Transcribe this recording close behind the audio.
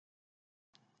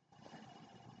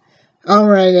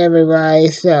Alright everybody,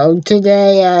 so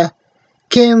today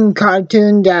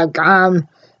KimCartoon.com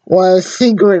was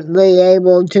secretly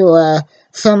able to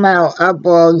somehow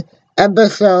upload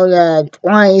episode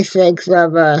 26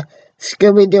 of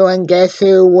Scooby-Doo and Guess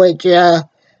Who, which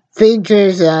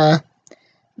features Bill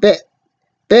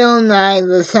Nye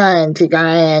the Science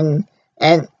Guy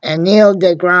and Neil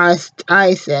deGrasse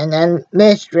Tyson and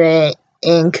Mystery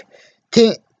Inc.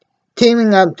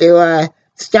 teaming up to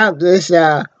stop this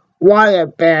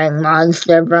water-bearing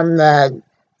monster from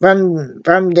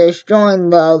destroying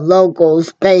the local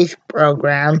space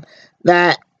program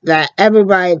that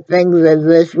everybody thinks is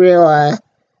this real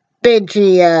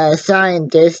bitchy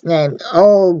scientist named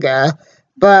Olga,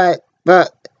 but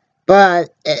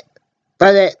it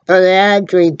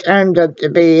actually turned up to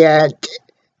be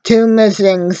two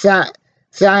missing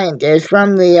scientists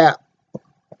from the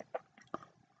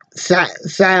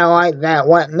satellite that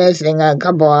went missing a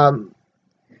couple of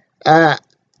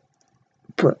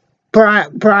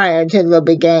prior to the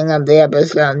beginning of the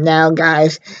episode. Now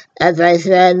guys, as I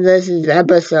said, this is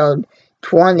episode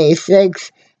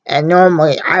 26, and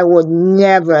normally I would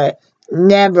never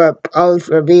post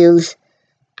reviews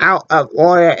out of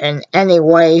order in any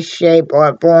way, shape,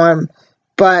 or form,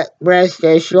 but rest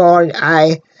assured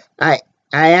I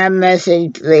have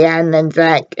messaged the admins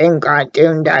at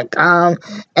KimCartoon.com,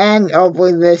 and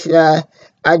hopefully this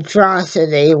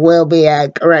atrocity will be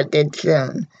corrected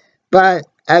soon. But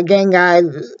again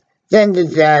guys, since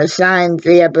it's science,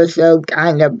 the episode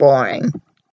kinda boring.